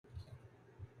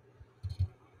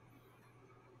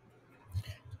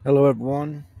Hello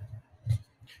everyone,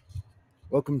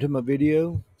 welcome to my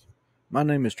video. My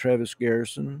name is Travis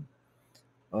Garrison.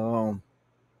 Um,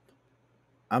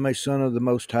 I'm a son of the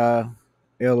Most High,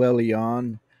 El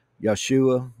Elyon,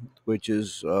 Yeshua, which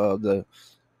is the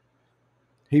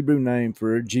Hebrew name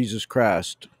for Jesus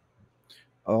Christ.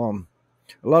 Um,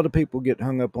 a lot of people get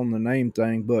hung up on the name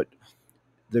thing, but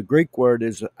the Greek word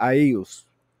is Aios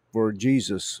for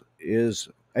Jesus is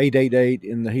 888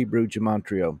 in the Hebrew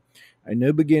gematria. A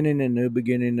new beginning, a new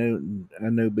beginning, a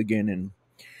new beginning.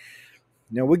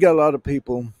 Now we got a lot of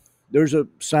people. There's a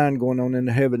sign going on in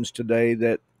the heavens today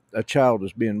that a child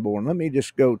is being born. Let me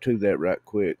just go to that right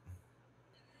quick.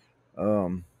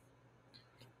 Um,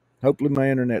 Hopefully my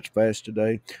internet's fast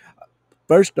today.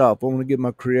 First off, I want to give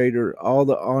my Creator all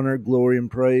the honor, glory, and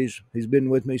praise. He's been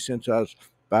with me since I was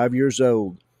 5 years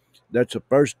old. That's the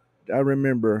first I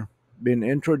remember being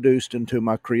introduced into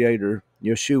my Creator,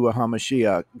 Yeshua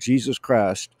HaMashiach, Jesus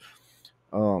Christ.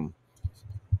 Um,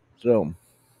 so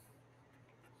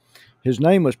his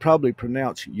name was probably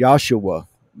pronounced Yahshua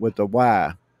with a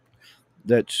Y.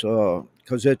 That's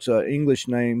because it's an English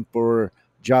name for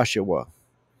Joshua.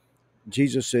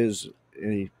 Jesus is,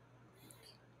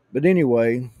 but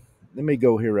anyway, let me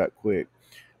go here right quick.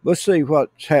 Let's see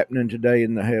what's happening today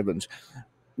in the heavens.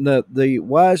 The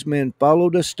wise men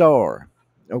followed a star.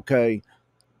 Okay,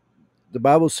 the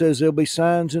Bible says there'll be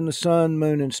signs in the sun,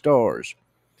 moon, and stars.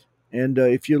 And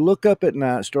if you look up at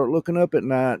night, start looking up at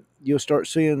night, you'll start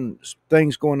seeing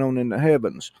things going on in the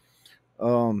heavens.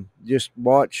 Just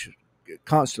watch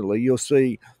constantly. You'll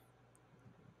see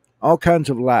all kinds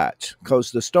of lights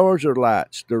because the stars are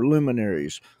lights, they're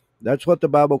luminaries. That's what the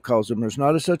Bible calls them. There's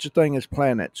not such a thing as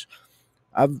planets.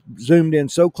 I've zoomed in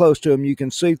so close to them you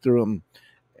can see through them,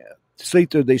 see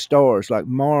through these stars like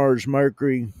Mars,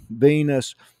 Mercury,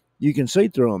 Venus. You can see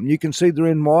through them. You can see they're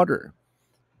in water,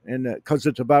 and because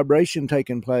it's a vibration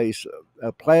taking place,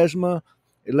 a plasma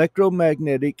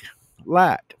electromagnetic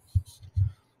light,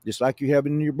 just like you have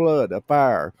in your blood, a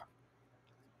fire.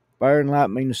 Fire and light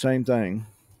mean the same thing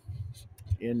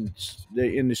in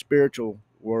the spiritual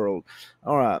world.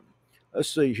 All right, let's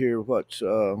see here. What's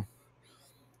I'm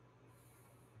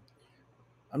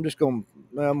just going.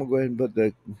 I'm gonna go ahead and put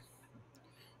the.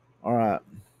 All right,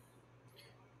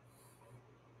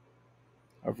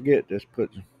 I forget. Just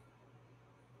put.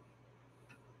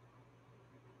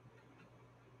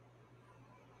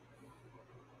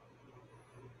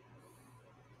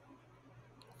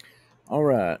 All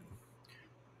right,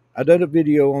 I did a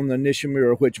video on the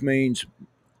Nishimura, which means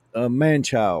man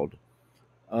child.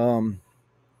 Um,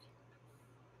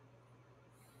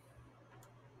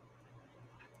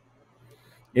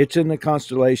 it's in the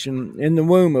constellation in the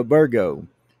womb of Virgo.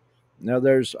 Now,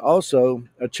 there's also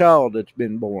a child that's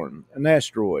been born, an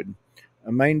asteroid,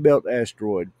 a main belt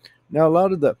asteroid. Now,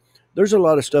 there's a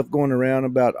lot of stuff going around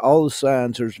about all the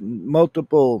signs. There's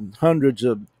multiple hundreds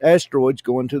of asteroids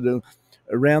going to the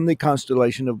around the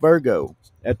constellation of Virgo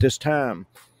at this time.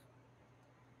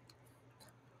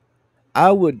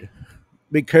 I would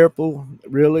be careful,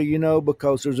 really,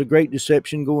 because there's a great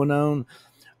deception going on.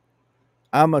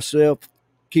 I myself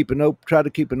try to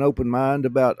keep an open mind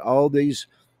about all these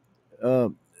uh,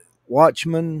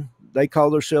 watchmen. They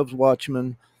call themselves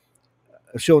watchmen,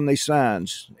 showing these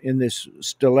signs in this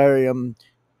stellarium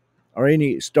or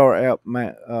any star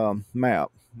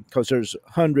map, because there's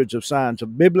hundreds of signs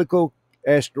of biblical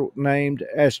named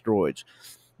asteroids,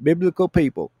 biblical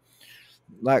people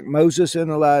like Moses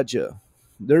and Elijah.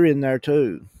 They're in there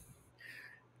too.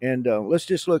 And let's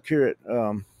just look here at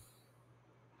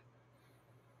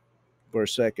for a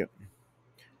second.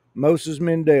 Moses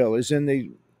Mendel is in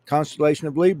the constellation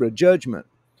of Libra, Judgment.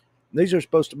 These are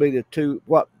supposed to be the two,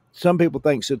 what some people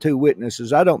think the two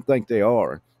witnesses. I don't think they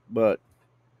are, but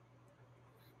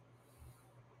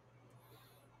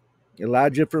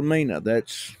Elijah for Mina,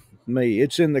 that's me.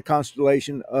 It's in the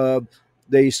constellation of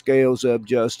the scales of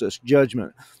justice,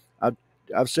 judgment. I've,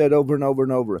 I've said over and over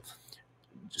and over.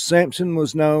 Samson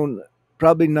was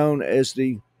probably known as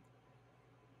the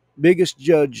biggest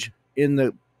judge in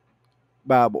the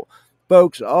Bible.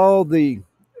 Folks, all the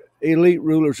elite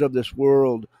rulers of this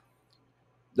world,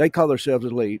 they call themselves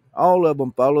elite. All of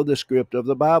them follow the script of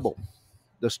the Bible,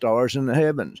 the stars in the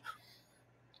heavens.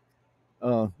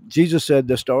 Jesus said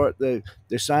the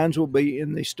signs will be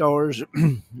in the stars,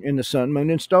 in the sun, moon,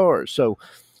 and stars. So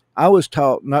I was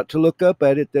taught not to look up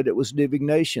at it, that it was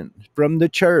divination from the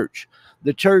church.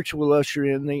 The church will usher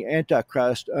in the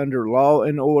Antichrist under law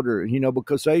and order,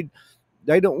 because they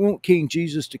don't want King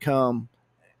Jesus to come.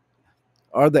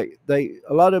 Or they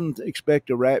a lot of them expect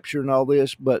a rapture and all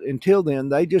this, but until then,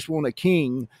 they just want a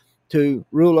king to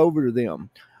rule over them.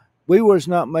 We was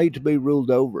not made to be ruled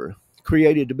over,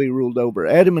 created to be ruled over.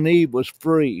 Adam and Eve was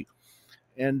free,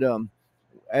 and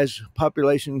as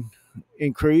population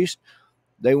increased,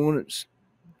 they wanted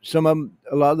some of them.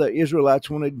 A lot of the Israelites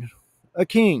wanted a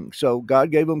king, so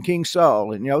God gave them King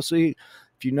Saul. And y'all see,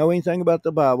 if you know anything about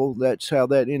the Bible, that's how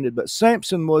that ended. But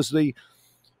Samson was the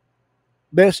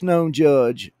best known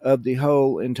judge of the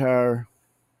whole entire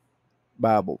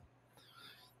Bible.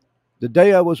 The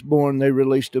day I was born, they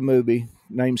released a movie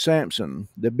named Samson,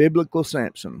 the biblical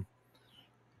Samson.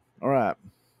 All right.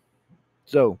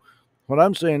 So, what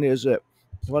I'm saying is that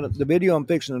what the video I'm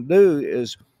fixing to do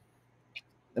is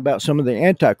about some of the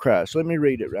Antichrist. Let me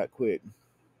read it right quick.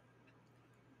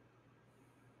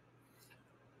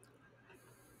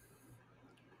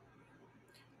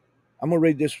 I'm going to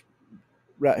read this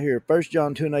right here. 1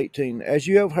 John 2:18. As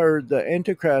you have heard, the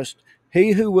Antichrist,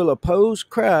 he who will oppose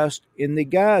Christ in the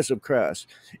guise of Christ.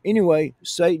 Anyway,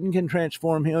 Satan can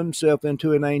transform himself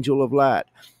into an angel of light.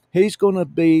 He's going to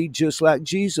be just like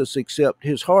Jesus, except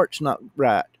his heart's not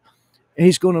right.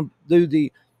 He's going to do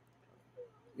the,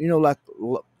 like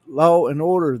law and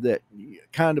order, that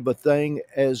kind of a thing,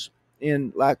 as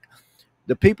in like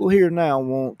the people here now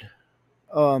want,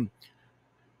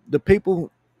 the people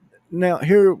now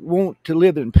here want to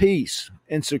live in peace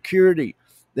and security.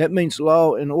 That means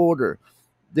law and order.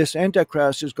 This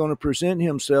Antichrist is going to present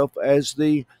himself as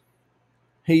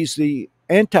he's the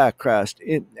Antichrist.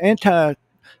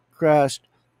 Antichrist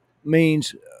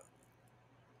means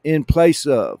in place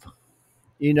of,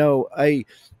 a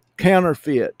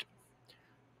counterfeit.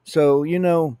 So,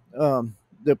 the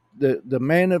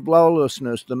man of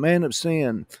lawlessness, the man of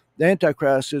sin, the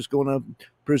Antichrist is going to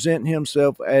present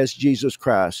himself as Jesus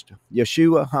Christ,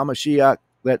 Yeshua HaMashiach.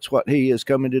 That's what he is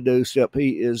coming to do, except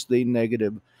he is the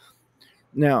negative.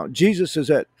 Now, Jesus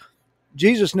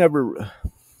never,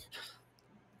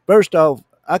 first off,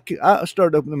 I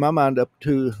started opening my mind up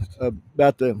to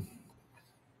about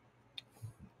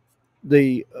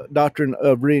the doctrine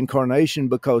of reincarnation,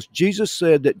 because Jesus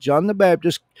said that John the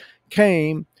Baptist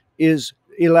came is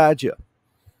Elijah.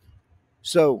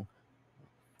 So,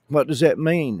 what does that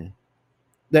mean?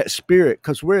 That spirit,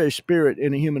 because we're a spirit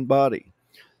in a human body.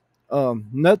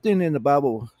 Nothing in the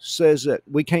Bible says that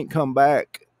we can't come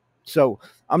back. So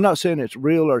I'm not saying it's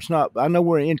real or it's not. I know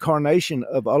we're an incarnation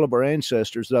of all of our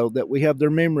ancestors, though, that we have their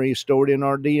memory stored in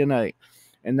our DNA.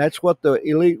 And that's what the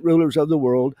elite rulers of the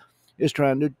world is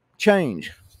trying to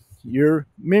change, your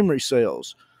memory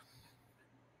cells.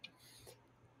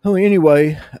 Oh,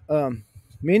 anyway,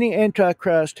 many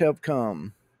antichrists have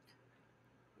come.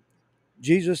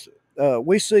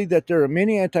 We see that there are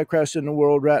many antichrists in the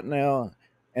world right now,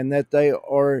 and that they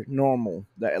are normal.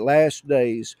 The last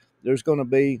days, there's going to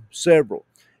be several.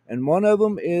 And one of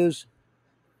them is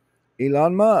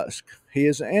Elon Musk. He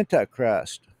is an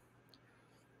antichrist.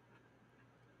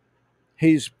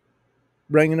 He's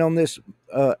bringing on this,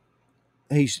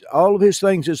 all of his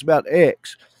things is about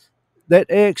X. That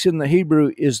X in the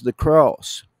Hebrew is the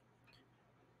cross.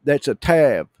 That's a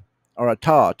tav or a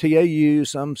ta, T-A-U,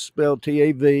 some spelled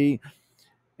T-A-V.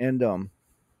 And,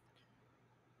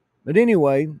 but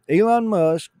anyway, Elon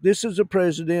Musk, this is a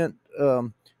president,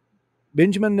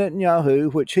 Benjamin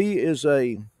Netanyahu, which he is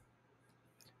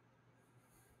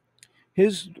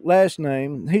his last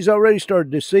name, he's already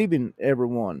started deceiving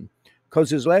everyone,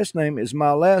 because his last name is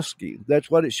Malowski.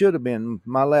 That's what it should have been,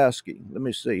 Malowski. Let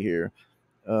me see here.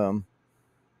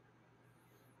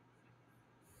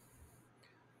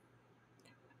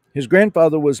 His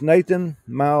grandfather was Nathan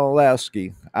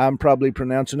Malowski. I'm probably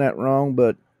pronouncing that wrong,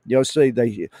 but you'll see.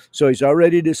 So he's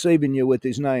already deceiving you with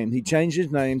his name. He changed his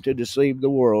name to deceive the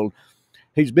world.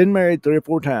 He's been married 3 or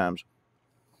 4 times.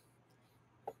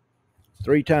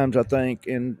 3 times, I think,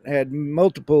 and had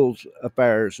multiple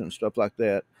affairs and stuff like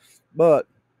that. But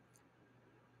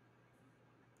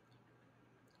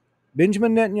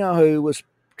Benjamin Netanyahu was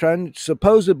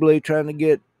supposedly trying to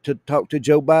get to talk to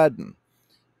Joe Biden,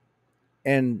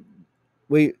 and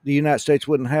the United States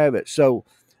wouldn't have it. So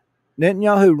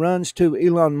Netanyahu runs to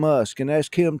Elon Musk and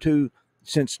asks him to,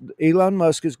 since Elon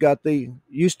Musk has got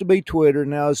used to be Twitter,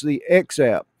 now is the X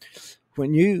app.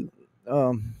 When you,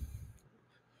 let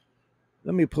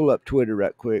me pull up Twitter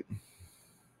right quick.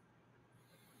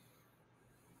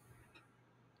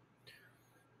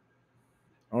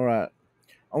 All right.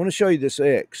 I want to show you this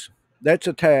X. That's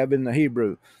a tab in the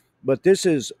Hebrew, but this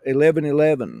is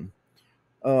 1111.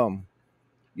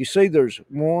 You see, there's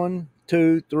 1,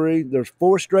 2, 3. There's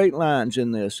 4 straight lines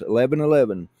in this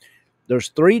 1111. There's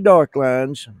 3 dark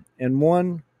lines and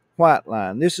 1 white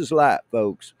line. This is light,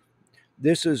 folks.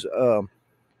 This is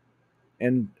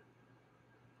and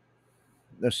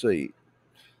let's see.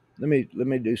 Let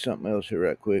me do something else here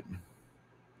right quick.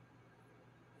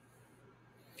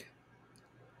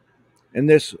 And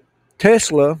this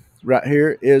Tesla right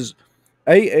here is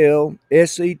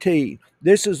ALSET.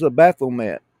 This is the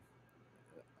Baphomet.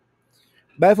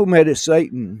 Baphomet is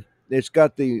Satan. It's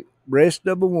got the breast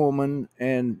of a woman,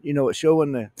 and it's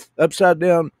showing the upside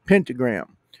down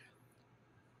pentagram.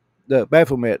 The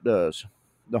Baphomet does.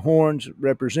 The horns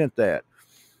represent that.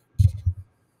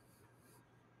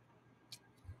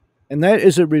 And that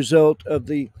is a result of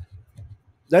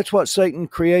that's what Satan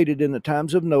created in the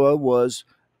times of Noah was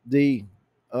the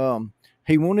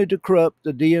he wanted to corrupt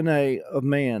the DNA of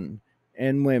man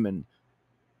and women,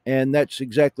 and that's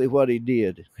exactly what he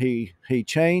did. He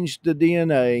changed the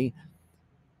DNA,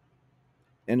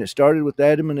 and it started with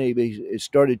Adam and Eve. It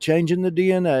started changing the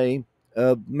DNA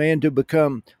of man to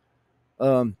become.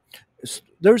 Um,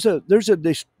 there's a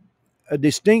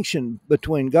distinction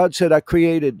between God said I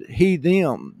created he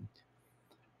them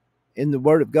in the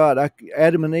Word of God.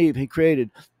 Adam and Eve He created.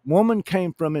 Woman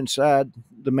came from inside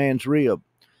the man's rib,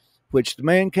 which the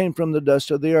man came from the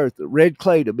dust of the earth, red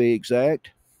clay to be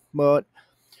exact. But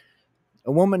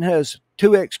a woman has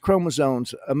two X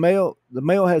chromosomes. The male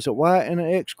has a Y and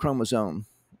an X chromosome.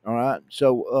 All right.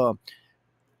 So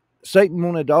Satan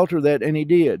wanted to alter that, and he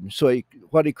did. So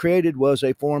what he created was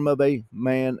a form of a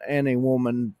man and a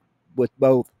woman with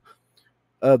both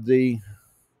of the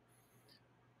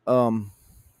um,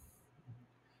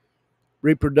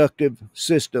 reproductive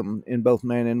system in both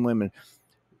man and women.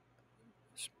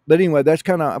 But anyway, I've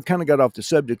kind of got off the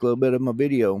subject a little bit of my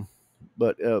video.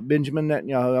 But Benjamin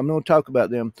Netanyahu, I'm going to talk about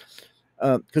them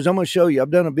because I'm going to show you. I've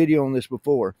done a video on this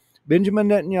before. Benjamin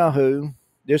Netanyahu,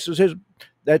 this is his.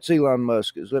 That's Elon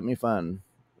Musk. Let me find.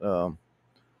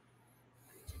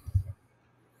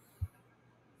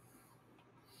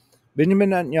 Benjamin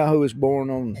Netanyahu was born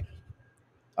on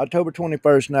October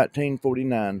 21st,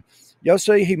 1949. Y'all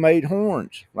see he made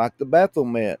horns like the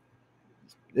Baphomet.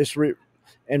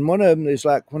 And one of them is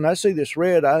like, when I see this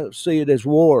red, I see it as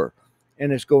war,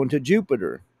 and it's going to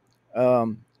Jupiter.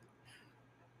 Um,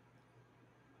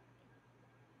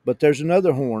 but there's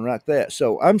another horn like that.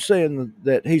 So I'm saying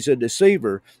that he's a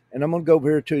deceiver, and I'm going to go over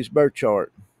here to his birth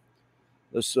chart.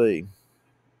 Let's see.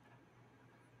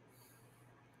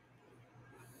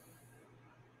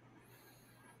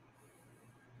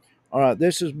 All right,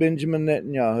 this is Benjamin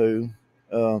Netanyahu,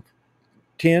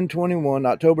 10/21,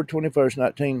 October 21st,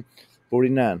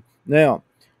 1949. Now,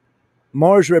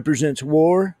 Mars represents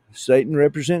war. Saturn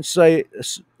represents Satan,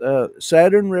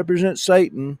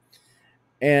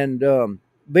 and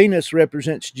Venus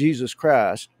represents Jesus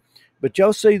Christ. But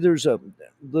y'all see, there's the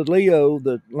Leo,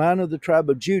 the line of the tribe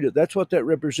of Judah. That's what that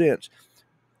represents.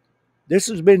 This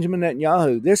is Benjamin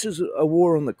Netanyahu. This is a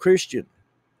war on the Christian,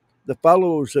 the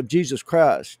followers of Jesus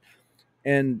Christ,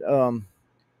 and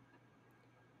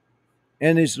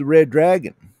is the red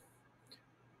dragon.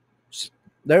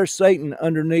 There's Satan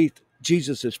underneath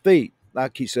Jesus' feet.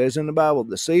 Like he says in the Bible,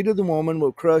 the seed of the woman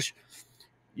will crush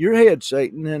your head,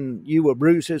 Satan, and you will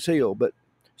bruise his heel. But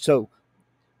so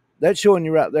that's showing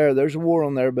you right there. There's a war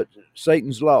on there, but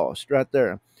Satan's lost right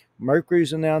there.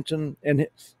 Mercury's announcing, and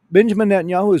Benjamin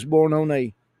Netanyahu was born on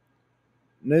a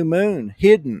new moon,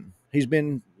 hidden. He's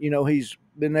been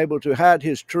able to hide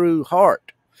his true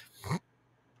heart.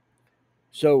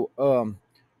 So,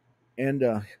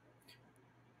 and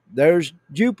there's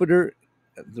Jupiter,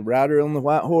 the rider on the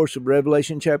white horse of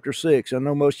Revelation chapter 6. I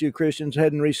know most of you Christians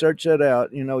hadn't researched that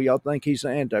out. Y'all think he's the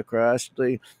Antichrist,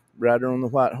 the rider on the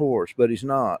white horse, but he's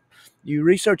not. You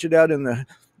research it out in the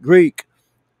Greek,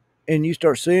 and you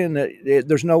start seeing that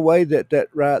there's no way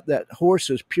that horse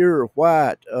is pure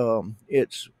white.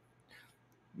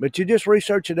 But you just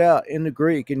research it out in the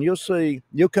Greek, and you'll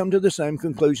come to the same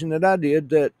conclusion that I did,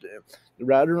 that the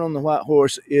rider on the white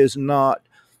horse is not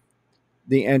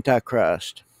the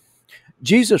Antichrist.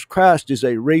 Jesus Christ is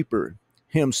a reaper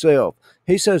himself.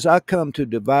 He says, I come to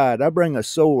divide. I bring a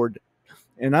sword,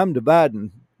 and I'm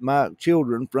dividing my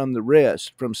children from the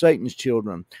rest, from Satan's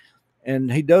children.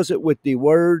 And he does it with the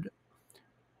word,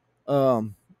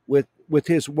 with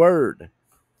his word,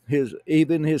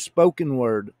 even his spoken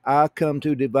word. I come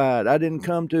to divide. I didn't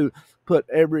come to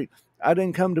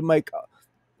make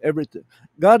everything.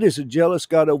 God is a jealous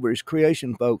God over his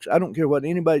creation, folks. I don't care what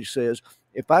anybody says.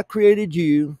 If I created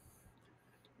you,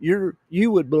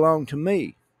 you would belong to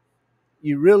me.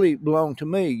 You really belong to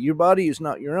me. Your body is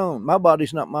not your own. My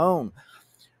body's not my own.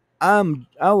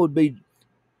 I would be,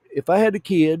 if I had a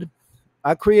kid,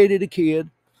 I created a kid,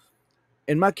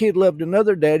 and my kid loved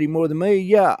another daddy more than me,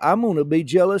 yeah, I'm going to be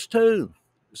jealous too.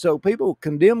 So people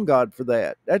condemn God for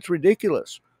that. That's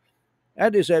ridiculous.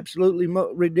 That is absolutely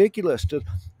ridiculous to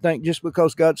think just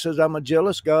because God says I'm a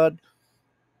jealous God.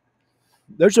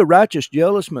 There's a righteous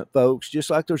jealousment, folks, just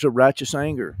like there's a righteous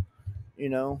anger, you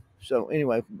know. So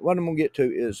anyway, what I'm gonna get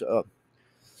to is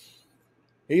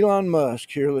Elon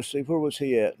Musk. Here, let's see, where was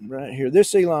he at? Right here.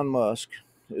 This Elon Musk,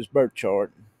 his birth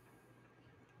chart.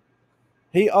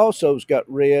 He also's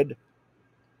got red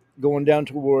going down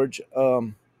towards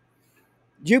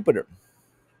Jupiter,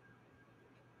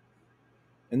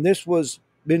 and this was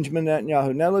Benjamin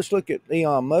Netanyahu. Now let's look at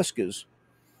Elon Musk's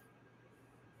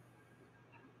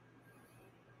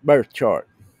birth chart.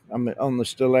 I'm on the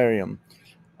stellarium.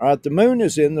 All right, the moon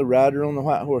is in the rider on the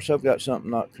white horse. I've got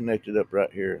something not connected up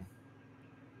right here.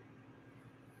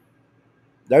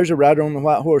 There's a rider on the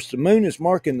white horse. The moon is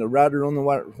marking the rider on the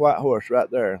white horse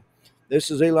right there. This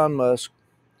is Elon Musk.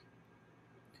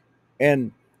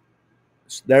 And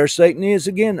there Satan is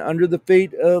again under the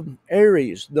feet of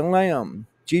Aries, the Lamb,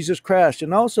 Jesus Christ,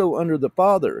 and also under the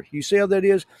Father. You see how that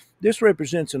is? This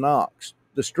represents an ox,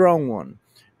 the strong one.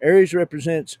 Aries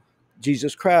represents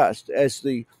Jesus Christ as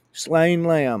the slain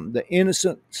lamb, the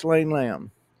innocent slain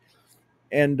lamb.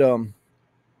 And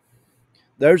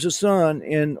there's a sun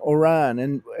in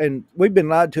Orion, and we've been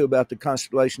lied to about the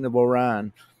constellation of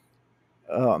Orion.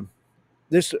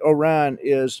 This Orion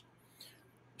is,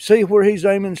 see where he's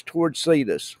aiming towards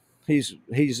Cetus. He's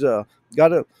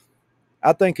got a,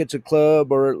 I think it's a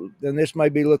club, or then this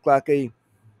maybe look like a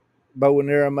bow and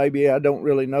arrow. Maybe, I don't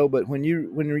really know. But when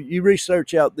you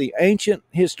research out the ancient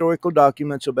historical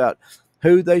documents about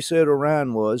who they said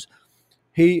Orion was,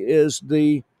 he is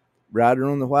the rider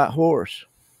on the white horse.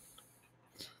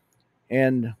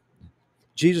 And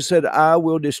Jesus said, I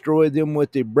will destroy them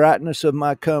with the brightness of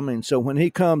my coming. So when he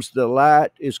comes, the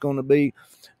light is going to be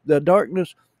the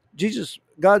darkness.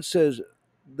 God says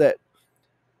that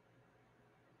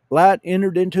light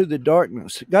entered into the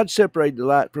darkness. God separated the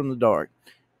light from the dark.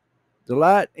 The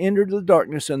light entered the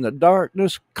darkness, and the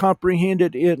darkness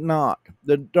comprehended it not.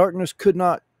 The darkness could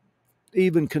not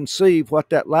even conceive what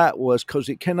that light was, because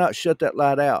it cannot shut that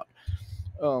light out.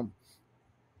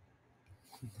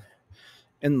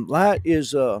 And light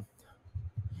is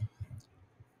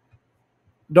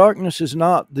darkness is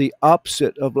not the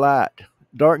opposite of light.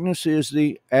 Darkness is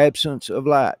the absence of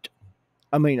light.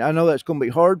 I mean, I know that's going to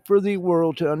be hard for the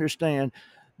world to understand,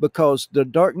 because the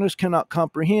darkness cannot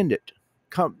comprehend it.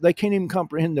 They can't even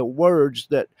comprehend the words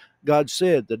that God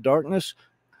said. The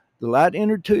light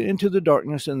entered into the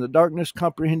darkness, and the darkness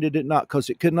comprehended it not, because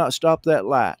it could not stop that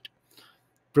light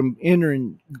from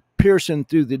piercing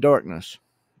through the darkness.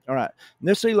 All right.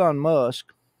 This Elon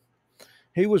Musk,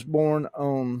 he was born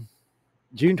on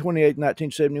June 28,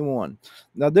 1971.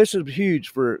 Now, this is huge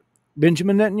for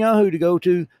Benjamin Netanyahu to go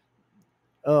to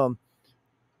Elon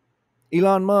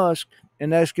Musk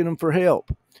and asking him for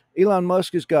help. Elon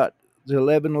Musk has got the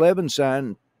 1111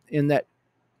 sign in that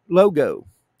logo.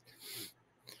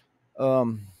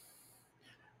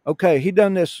 Okay, he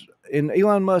done this, and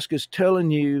Elon Musk is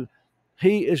telling you,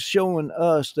 he is showing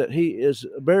us that he is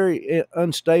a very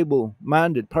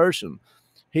unstable-minded person.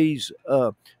 He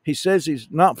says he's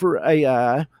not for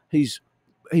AI. He's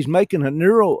making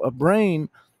a brain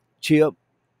chip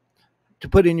to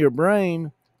put in your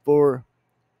brain for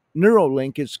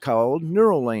Neuralink. It's called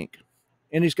Neuralink,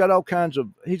 and he's got all kinds of.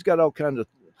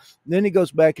 Then he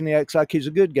goes back and he acts like he's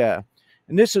a good guy,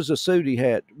 and this is a suit he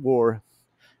wore.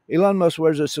 Elon Musk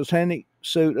wears a satanic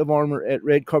suit of armor at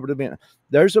red carpet event.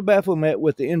 There's a Baphomet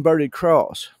with the inverted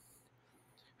cross.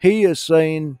 He is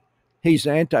saying he's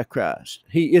Antichrist.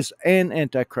 He is an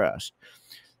Antichrist.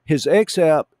 His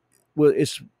X-app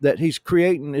that he's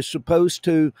creating is supposed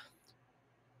to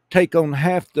take on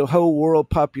half the whole world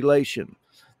population.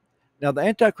 Now, the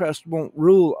Antichrist won't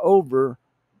rule over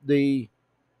the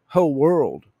whole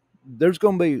world. There's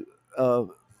going to be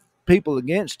people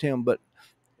against him, but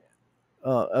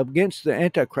against the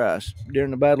Antichrist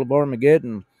during the Battle of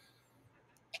Armageddon.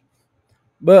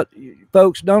 But,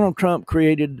 folks, Donald Trump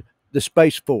created the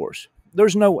Space Force.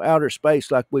 There's no outer space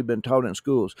like we've been taught in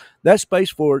schools. That Space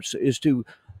Force is to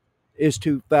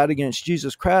fight against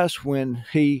Jesus Christ when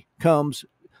he comes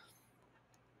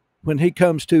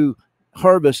to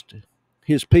harvest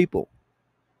his people.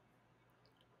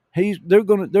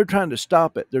 They're trying to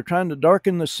stop it. They're trying to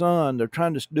darken the sun. They're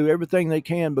trying to do everything they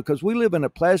can, because we live in a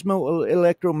plasma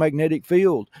electromagnetic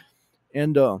field,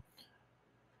 and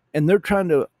they're trying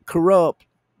to corrupt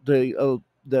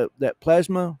that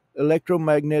plasma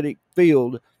electromagnetic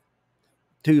field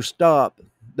to stop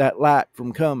that light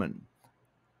from coming.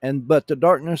 But the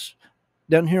darkness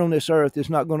down here on this earth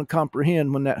is not going to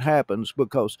comprehend when that happens,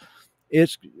 because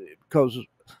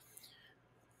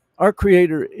our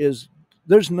Creator is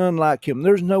There's none like him.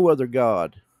 There's no other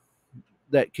God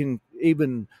that can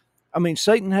even, I mean,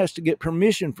 Satan has to get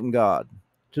permission from God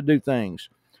to do things.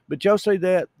 But y'all say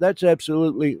that? That's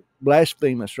absolutely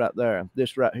blasphemous right there.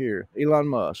 This right here, Elon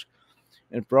Musk.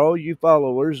 And for all you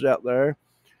followers out there,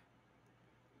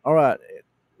 all right,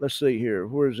 let's see here.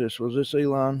 Where is this? Was this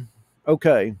Elon?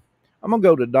 Okay. I'm going to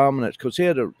go to dominance because he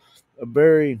had a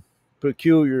very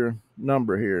peculiar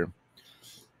number here.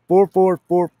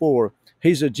 4444.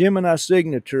 He's a Gemini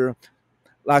signature.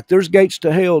 Like there's gates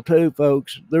to hell too,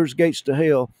 folks. There's gates to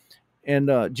hell. And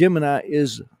Gemini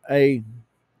is a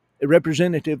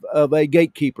representative of a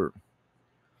gatekeeper.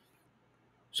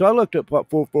 So I looked up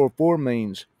what 444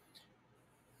 means.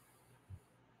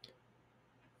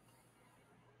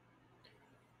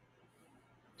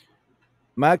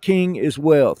 My king is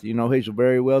wealth. You know, he's a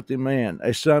very wealthy man,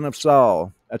 a son of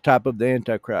Saul, a type of the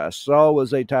Antichrist. Saul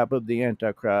was a type of the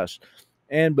Antichrist.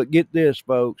 And, but get this,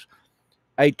 folks,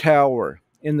 a tower.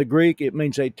 In the Greek, it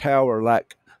means a tower,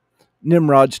 like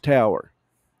Nimrod's tower.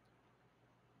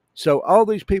 So all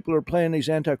these people are playing these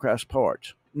Antichrist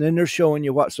parts. And then they're showing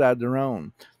you what side they're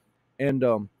on. And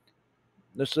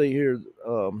let's see here.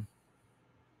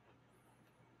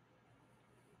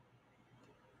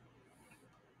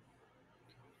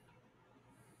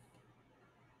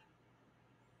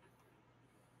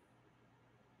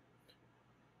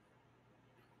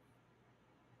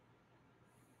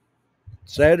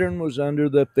 Saturn was under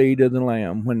the feet of the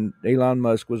Lamb when Elon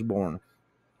Musk was born.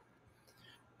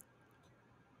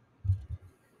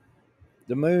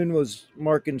 The moon was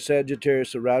marking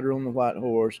Sagittarius, the rider on the white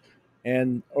horse,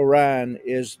 and Orion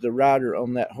is the rider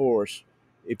on that horse.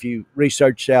 If you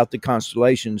research out the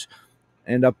constellations,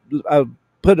 and I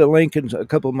put a link in a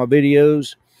couple of my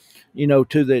videos, you know,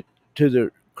 to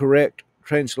the correct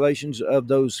translations of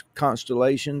those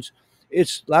constellations.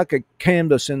 It's like a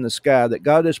canvas in the sky that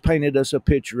God has painted us a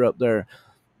picture up there,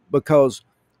 because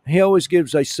He always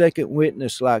gives a second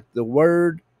witness, like the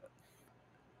Word,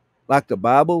 like the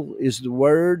Bible is the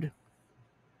Word,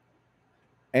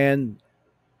 and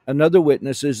another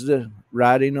witness is the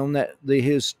writing on that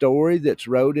his story that's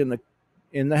wrote in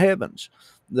the heavens.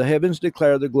 The heavens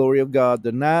declare the glory of God.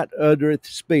 The night uttereth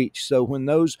speech. So when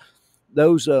those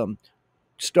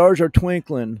stars are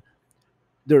twinkling,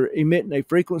 they're emitting a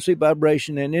frequency,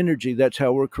 vibration, and energy. That's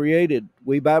how we're created.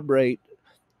 We vibrate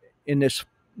in this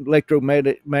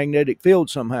electromagnetic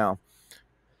field somehow.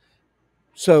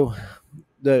 So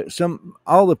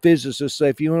all the physicists say,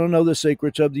 if you want to know the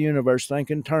secrets of the universe, think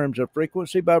in terms of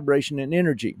frequency, vibration, and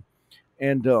energy.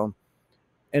 And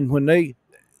when they,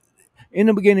 in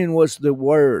the beginning was the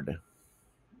Word.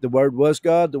 The Word was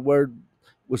God. The Word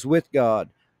was with God.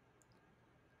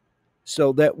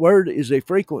 So that word is a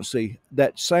frequency,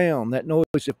 that sound, that noise.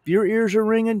 If your ears are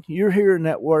ringing, you're hearing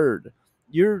that word.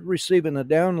 You're receiving a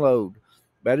download.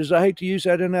 Bad as I hate to use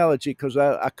that analogy, because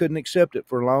I couldn't accept it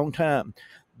for a long time.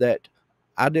 That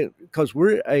I didn't, because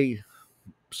we're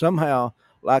somehow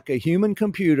like a human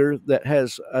computer that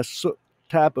has a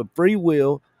type of free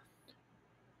will.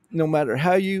 No matter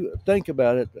how you think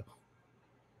about it,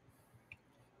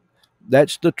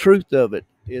 that's the truth of it,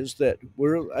 is that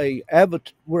we're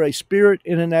a spirit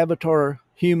in an avatar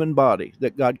human body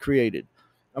that God created.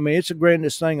 I mean, it's the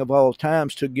grandest thing of all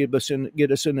times to get us in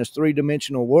this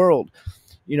three-dimensional world,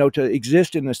 you know, to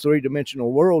exist in this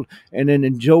three-dimensional world and then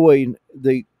enjoy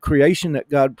the creation that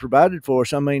God provided for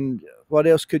us. I mean, what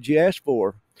else could you ask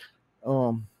for?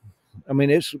 I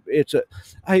mean,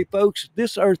 hey folks,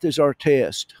 this earth is our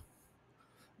test.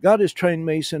 God has trained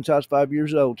me since I was 5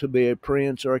 years old to be a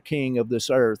prince or a king of this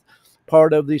earth,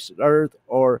 part of this earth,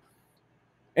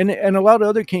 and a lot of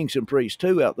other kings and priests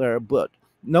too out there. But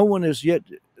no one is yet.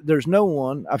 There's no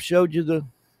one. I've showed you the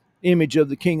image of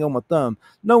the king on my thumb.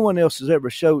 No one else has ever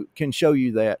can show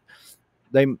you that.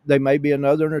 They may be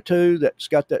another or two that's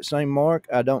got that same mark.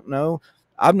 I don't know.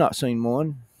 I've not seen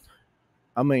one.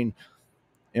 I mean,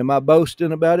 am I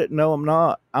boasting about it? No, I'm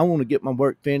not. I want to get my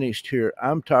work finished here.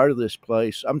 I'm tired of this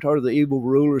place. I'm tired of the evil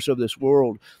rulers of this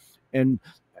world. And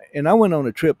I went on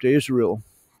a trip to Israel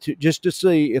just to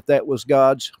see if that was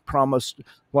God's promised,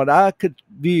 what I could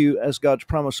view as God's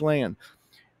promised land.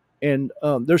 And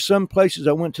there's some places.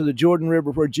 I went to the Jordan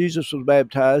River where Jesus was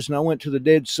baptized, and I went to the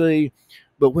Dead Sea.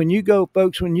 But when you go,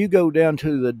 folks, when you go down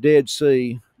to the Dead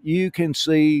Sea, you can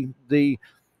see that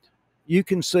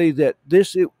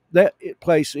that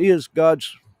place is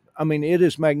God's. I mean, it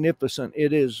is magnificent.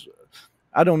 It is.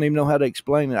 I don't even know how to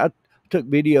explain it. I took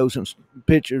videos and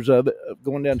pictures of it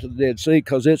going down to the Dead Sea,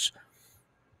 because it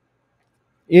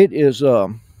is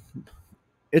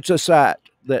it's a sight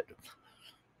that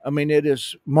I mean, it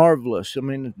is marvelous. I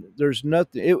mean, there's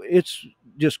nothing. It's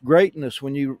just greatness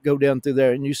when you go down through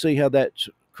there and you see how that's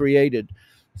created.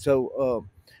 So,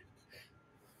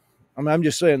 I mean, I'm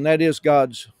just saying that is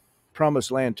God's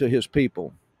promised land to His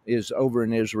people is over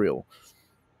in Israel.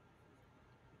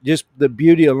 Just the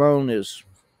beauty alone is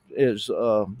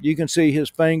you can see His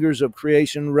fingers of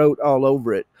creation wrote all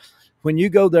over it. When you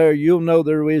go there, you'll know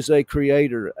there is a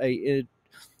creator,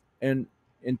 an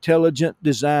intelligent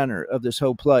designer of this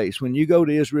whole place. When you go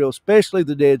to Israel, especially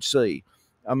the Dead Sea,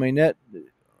 I mean that.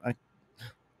 I,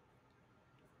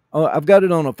 I've got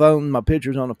it on a phone. My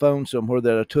picture's on a phone somewhere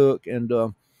that I took, and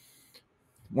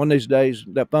one of these days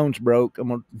that phone's broke. I'm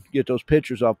gonna get those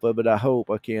pictures off of it. I hope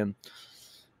I can.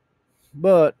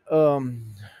 But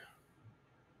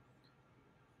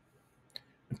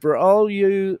for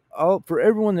for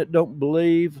everyone that don't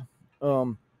believe,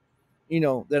 um,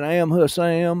 that I am who I say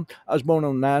I am. I was born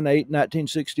on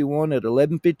 9/8/1961 at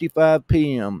 11:55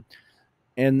 p.m.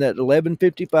 and that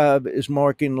 11:55 is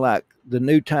marking like the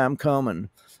new time coming.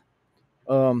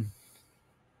 Um,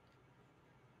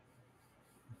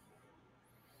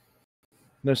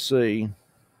 let's see,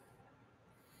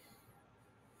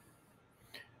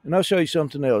 and I'll show you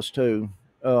something else too.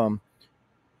 Um,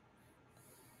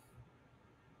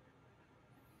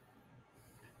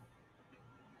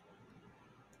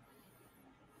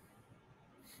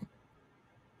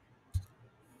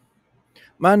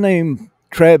 my name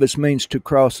Travis means to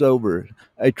cross over,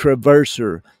 a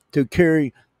traverser, to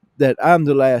carry that I'm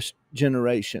the last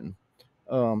generation.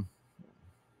 Um,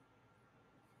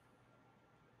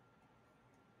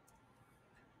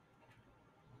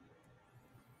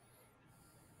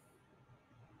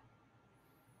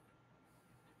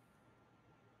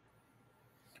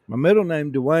 my middle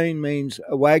name Dwayne means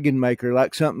a wagon maker,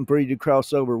 like something for you to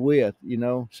cross over with.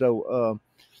 So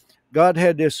God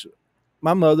had this.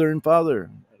 My mother and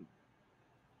father,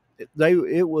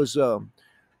 it was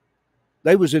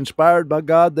they was inspired by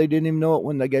God. They didn't even know it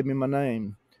when they gave me my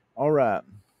name. All right,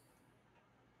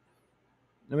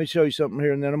 let me show you something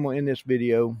here, and then I'm gonna end this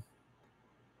video.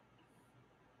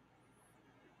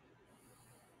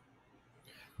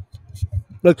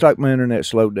 Looks like my internet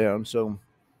slowed down, so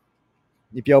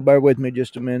if y'all bear with me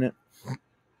just a minute.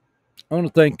 I want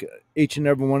to thank each and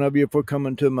every one of you for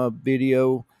coming to my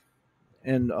video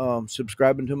and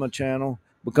subscribing to my channel,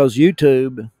 because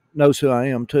YouTube knows who I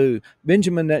am too.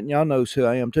 Benjamin Netanyahu knows who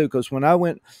I am too, because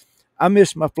I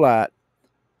missed my flight.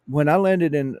 When I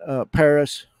landed in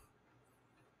Paris,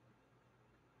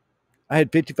 I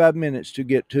had 55 minutes to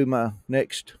get to my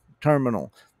next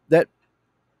terminal. That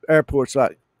airport's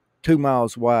like 2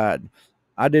 miles wide.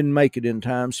 I didn't make it in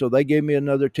time, so they gave me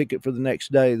another ticket for the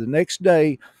next day. The next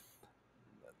day,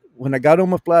 when I got on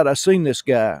my flight, I seen this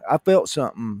guy. I felt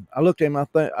something. I looked at him.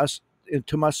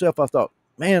 To myself, I thought,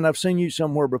 man, I've seen you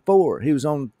somewhere before. He was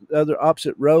on the other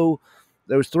opposite row.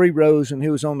 There was 3 rows, and he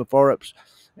was on the far ups.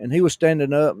 And he was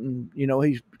standing up, and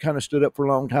he kind of stood up for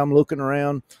a long time, looking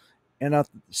around. And I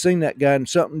seen that guy, and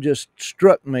something just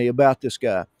struck me about this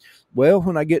guy. Well,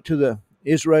 when I get to the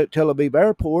Israel Tel Aviv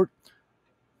airport,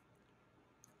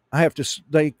 I have to.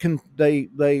 They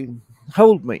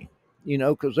hold me,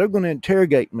 because they're going to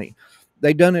interrogate me.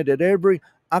 They done it at every.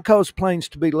 I caused planes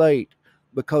to be late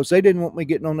because they didn't want me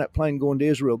getting on that plane going to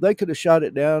Israel. They could have shot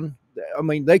it down. I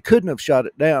mean, they couldn't have shot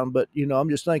it down, but I'm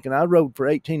just thinking. I rode for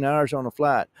 18 hours on a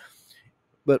flight,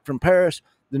 but from Paris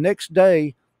the next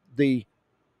day, the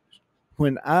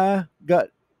when I got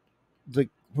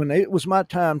when it was my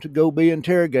time to go be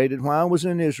interrogated, when I was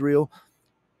in Israel,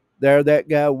 there that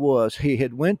guy was. He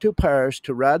had went to Paris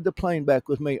to ride the plane back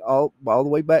with me all the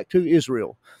way back to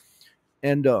Israel,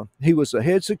 and he was the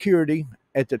head security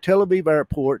at the Tel Aviv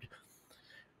airport.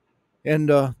 And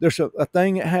there's a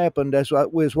thing that happened as I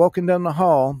was walking down the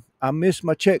hall. I missed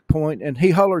my checkpoint, and he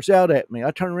hollers out at me.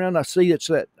 I turn around, I see it's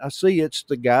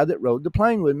the guy that rode the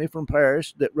plane with me from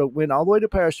Paris, went all the way to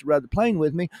Paris to ride the plane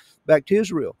with me back to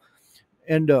Israel.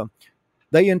 And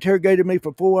they interrogated me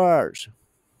for 4 hours.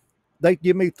 They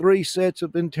give me 3 sets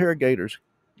of interrogators.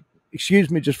 Excuse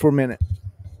me just for a minute.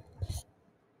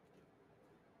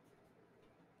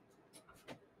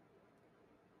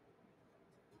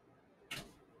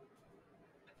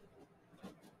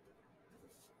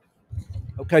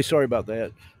 Okay, sorry about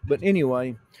that. But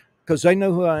anyway, because they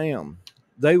know who I am.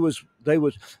 They was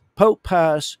Pope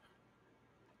Pius,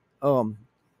 um,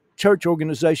 church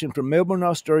organization from Melbourne,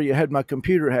 Australia, had my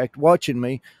computer hacked, watching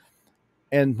me.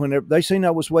 And whenever they seen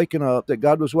I was waking up, that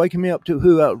God was waking me up to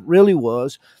who I really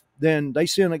was, then they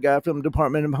sent a guy from the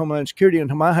Department of Homeland Security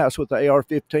into my house with an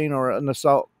AR-15 or an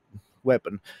assault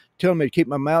weapon, telling me to keep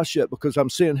my mouth shut because I'm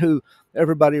seeing who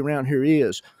everybody around here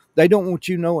is. They don't want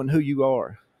you knowing who you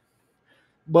are.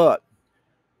 But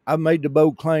I made the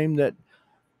bold claim that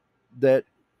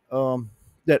um,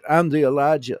 that I'm the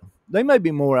Elijah. They may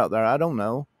be more out there. I don't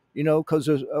know. Because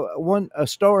a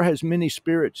star has many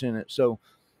spirits in it. So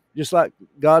just like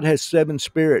God has 7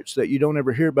 spirits that you don't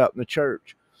ever hear about in the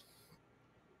church.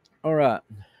 All right,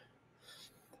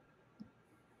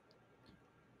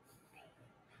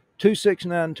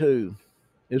 2692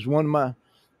 is one of my.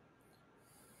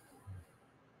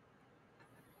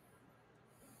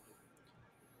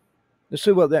 Let's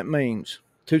see what that means.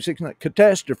 269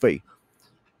 catastrophe.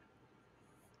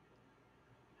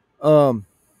 Um,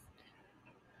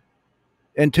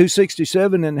 and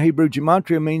 267 in Hebrew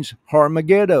gematria means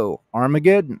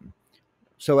Armageddon.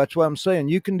 So that's what I'm saying.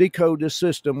 You can decode this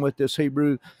system with this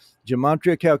Hebrew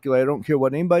gematria calculator. I don't care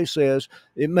what anybody says.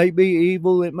 It may be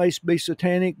evil, it may be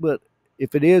satanic, but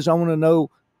if it is, I want to know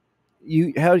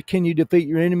how can you defeat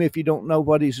your enemy if you don't know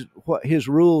what his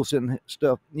rules and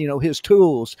stuff, his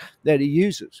tools that he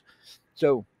uses.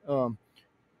 So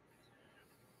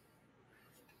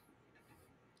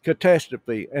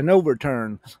catastrophe, an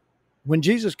overturn. When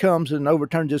Jesus comes and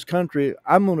overturns this country,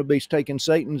 I'm going to be taking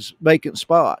Satan's vacant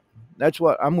spot. That's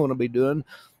what I'm going to be doing.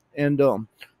 And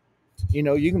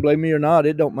you can blame me or not.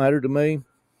 It don't matter to me.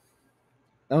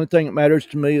 The only thing that matters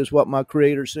to me is what my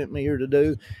Creator sent me here to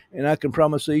do, and I can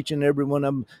promise each and every one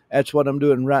of them that's what I'm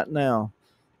doing right now.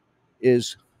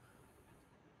 Is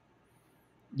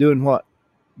doing what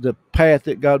the path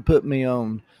that God put me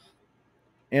on.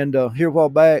 And here a while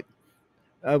back,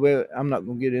 I'm not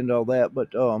going to get into all that,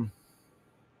 but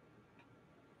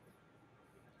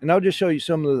and I'll just show you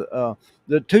some of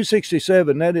the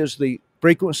 267. That is the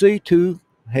frequency to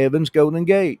heaven's golden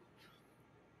gate.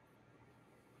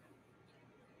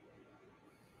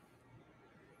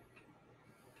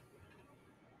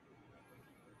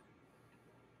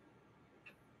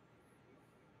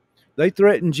 They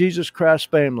threaten Jesus Christ's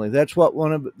family. That's what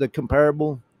one of the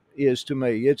comparable is to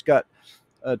me. It's got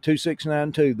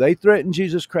 2692. They threaten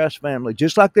Jesus Christ's family,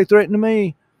 just like they threatened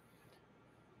me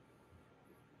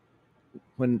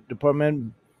when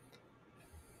Department.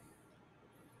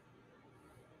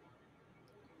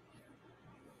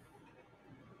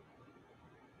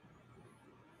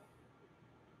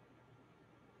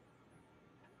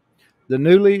 The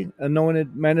newly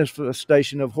anointed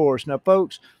manifestation of Horus. Now,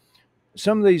 folks,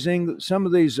 some of these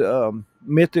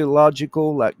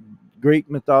mythological, like Greek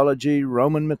mythology,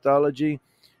 Roman mythology,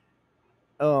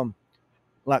 um,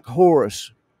 like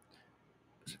Horus.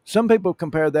 Some people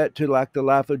compare that to like the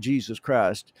life of Jesus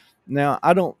Christ. Now,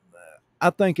 I don't. I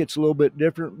think it's a little bit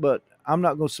different, but I'm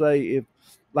not going to say if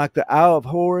like the Eye of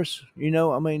Horus.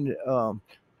 I mean,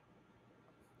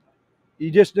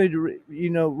 you just need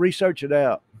to research it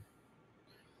out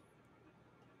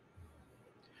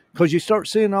because you start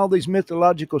seeing all these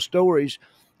mythological stories,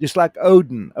 just like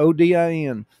Odin,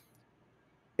 Odin.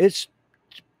 It's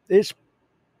it's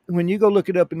when you go look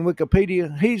it up in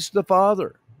Wikipedia, he's the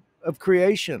father of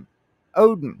creation.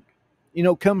 Odin,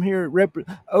 come here.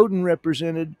 Odin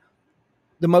represented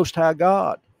the Most High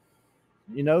God.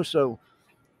 So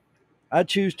I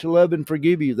choose to love and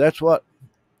forgive you. That's what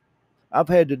I've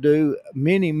had to do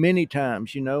many, many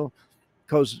times.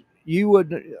 Because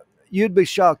you'd be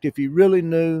shocked if you really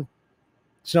knew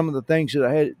some of the things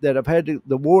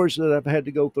the wars that I've had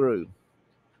to go through,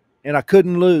 and I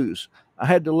couldn't lose. I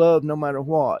had to love no matter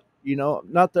what.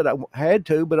 Not that I had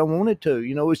to, but I wanted to.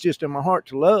 It's just in my heart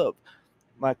to love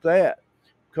like that.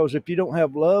 Because if you don't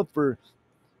have love for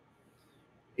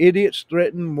idiots,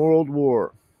 threaten world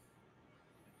war.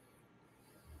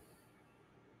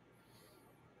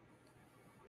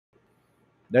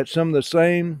 That's some of the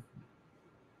same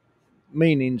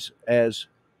meanings as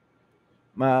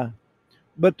my,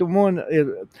 but the one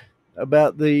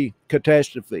about the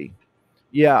catastrophe.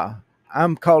 Yeah,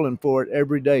 I'm calling for it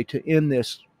every day to end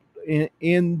this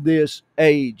in this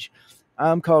age.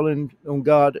 I'm calling on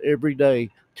God every day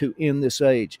to end this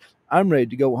age. I'm ready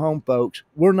to go home, folks.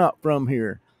 We're not from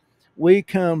here. We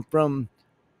come from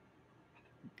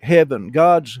heaven,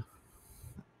 God's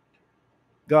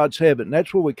heaven.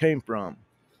 That's where we came from.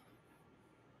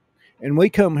 And we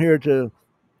come here to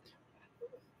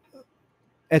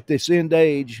at this end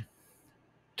age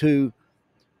to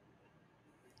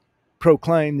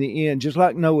proclaim the end, just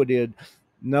like Noah did.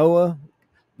 Noah,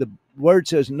 the word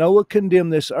says Noah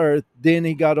condemned this earth, then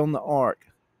he got on the ark.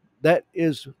 That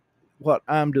is what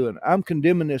I'm doing. I'm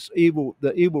condemning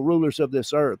the evil rulers of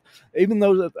this earth. Even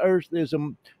though the earth is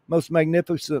a most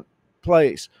magnificent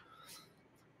place,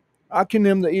 I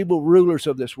condemn the evil rulers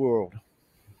of this world.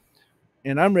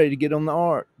 And I'm ready to get on the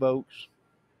ark, folks.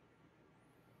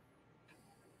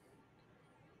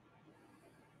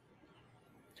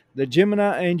 The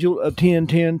Gemini angel of 10,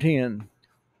 10, 10.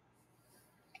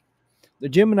 The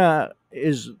Gemini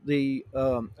is the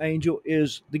angel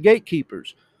is the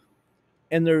gatekeepers,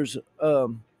 and there's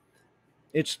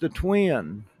it's the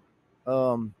twin.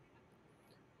 Um,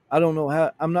 I don't know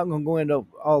how. I'm not going to go into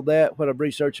all that. What I've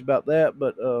researched about that,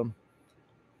 but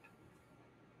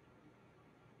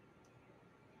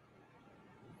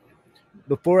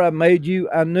before I made you,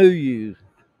 I knew you.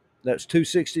 That's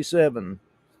 267.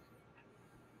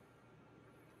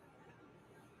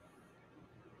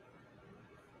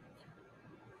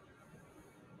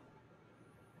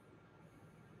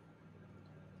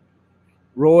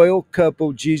 Royal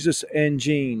couple Jesus and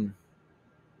Jean.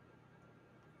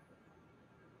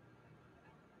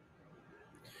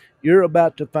 You're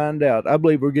about to find out. I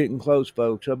believe we're getting close,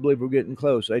 folks. I believe we're getting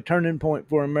close. A turning point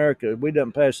for America. We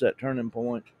done passed that turning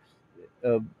point.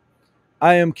 Uh,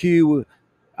 I am Q.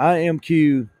 I am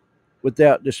Q.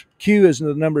 Without this, Q is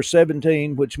the number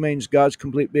 17, which means God's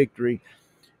complete victory.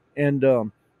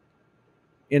 And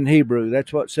in Hebrew,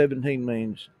 that's what 17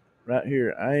 means. Right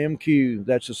here, I am Q.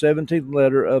 That's the 17th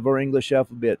letter of our English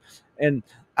alphabet. And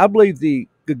I believe the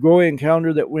Gregorian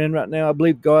calendar that we're in right now, I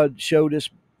believe God showed us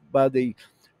by the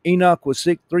Enoch was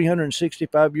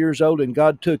 365 years old and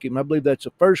God took him. I believe that's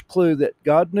the first clue that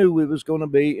God knew we was going to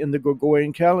be in the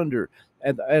Gregorian calendar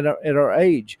at our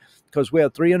age, because we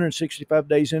have 365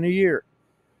 days in a year.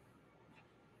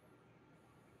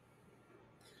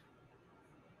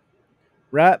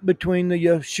 Right between the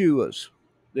Yeshuas,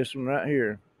 this one right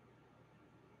here.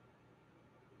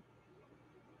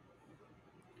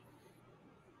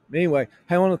 Anyway,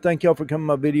 I want to thank y'all for coming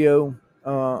to my video.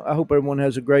 I hope everyone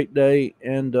has a great day.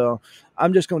 And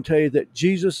I'm just going to tell you that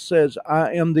Jesus says,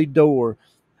 I am the door.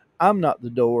 I'm not the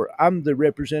door. I'm the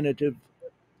representative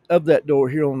of that door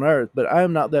here on earth, but I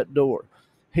am not that door.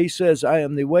 He says, I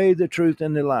am the way, the truth,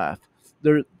 and the life.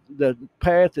 The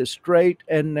path is straight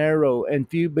and narrow, and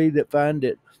few be that find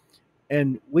it.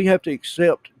 And we have to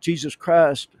accept Jesus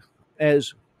Christ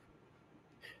as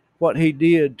what he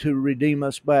did to redeem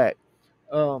us back.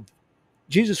 Um,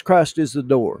 Jesus Christ is the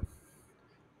door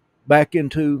back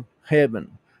into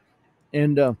heaven.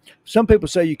 And some people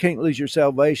say you can't lose your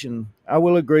salvation. I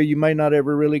will agree, you may not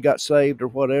ever really got saved or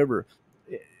whatever.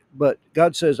 But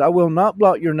God says, I will not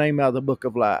blot your name out of the book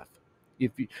of life.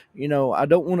 If I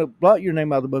don't want to blot your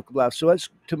name out of the book of life. So that's,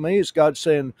 to me, it's God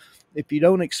saying, if you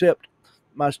don't accept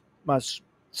my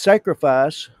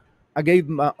sacrifice, I gave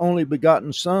my only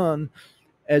begotten son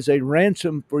as a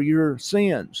ransom for your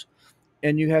sins.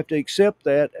 And you have to accept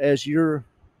that as your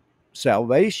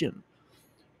salvation.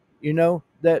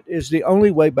 That is the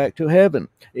only way back to heaven.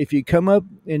 If you come up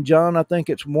in John, I think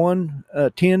it's 10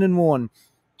 and 1,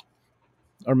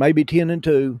 or maybe 10 and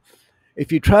 2.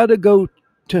 If you try to go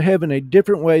to heaven a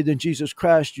different way than Jesus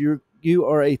Christ, you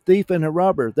are a thief and a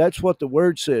robber. That's what the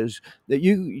word says. That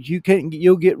you can't,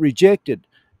 you'll get rejected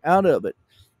out of it.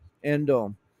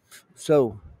 And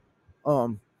so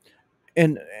um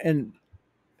and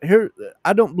here,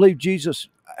 I don't believe Jesus.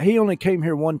 He only came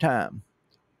here one time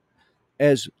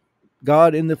as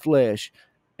God in the flesh.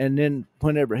 And then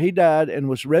whenever he died and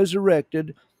was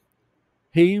resurrected,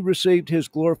 he received his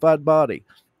glorified body.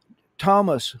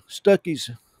 Thomas stuck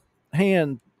his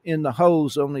hand in the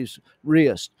holes on his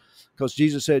wrist, because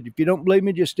Jesus said, if you don't believe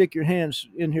me, just stick your hands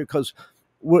in here, because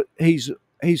he's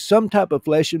some type of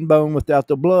flesh and bone without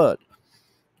the blood,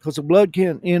 because the blood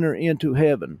can't enter into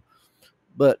heaven.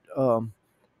 But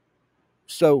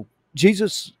so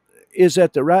Jesus is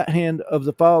at the right hand of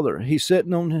the Father. He's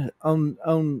sitting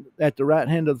on at the right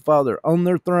hand of the Father on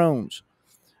their thrones.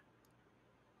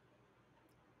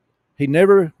 He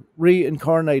never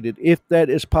reincarnated, if that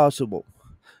is possible.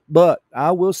 But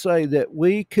I will say that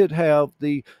we could have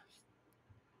the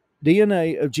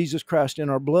DNA of Jesus Christ in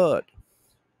our blood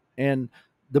and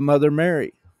the Mother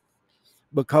Mary,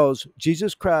 because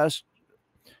Jesus Christ,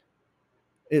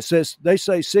 it says, they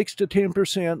say 6 to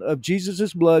 10% of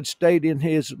Jesus's blood stayed in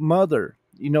his mother,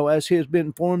 as he has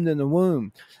been formed in the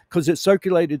womb, because it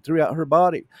circulated throughout her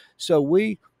body. So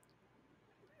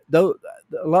though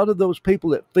a lot of those people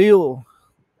that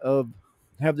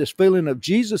have this feeling of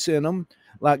Jesus in them,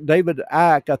 like David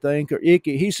Icke, I think, or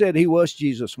Icky, he said he was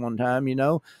Jesus one time,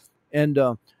 and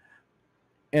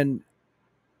and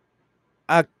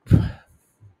I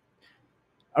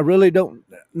I really don't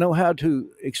know how to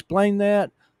explain that,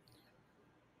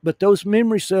 but those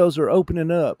memory cells are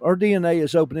opening up. Our DNA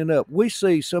is opening up. We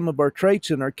see some of our traits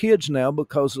in our kids now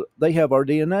because they have our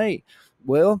DNA.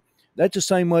 Well, that's the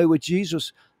same way with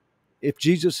Jesus. If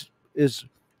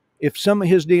if some of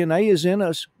his DNA is in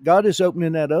us, God is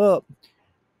opening that up,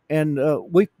 and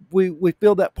we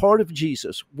feel that part of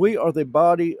Jesus. We are the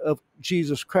body of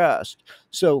Jesus Christ.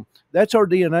 So that's our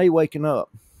DNA waking up.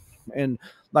 And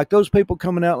like those people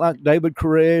coming out like David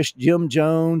Koresh, Jim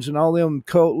Jones, and all them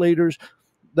cult leaders,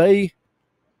 they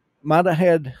might have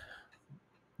had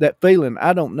that feeling.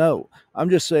 I don't know. I'm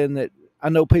just saying that I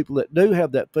know people that do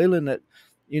have that feeling that,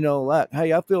 like,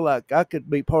 hey, I feel like I could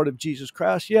be part of Jesus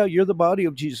Christ. Yeah, you're the body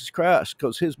of Jesus Christ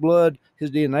because his blood,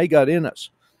 his DNA got in us.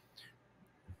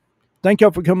 Thank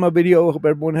y'all for coming to my video. I hope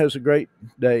everyone has a great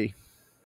day.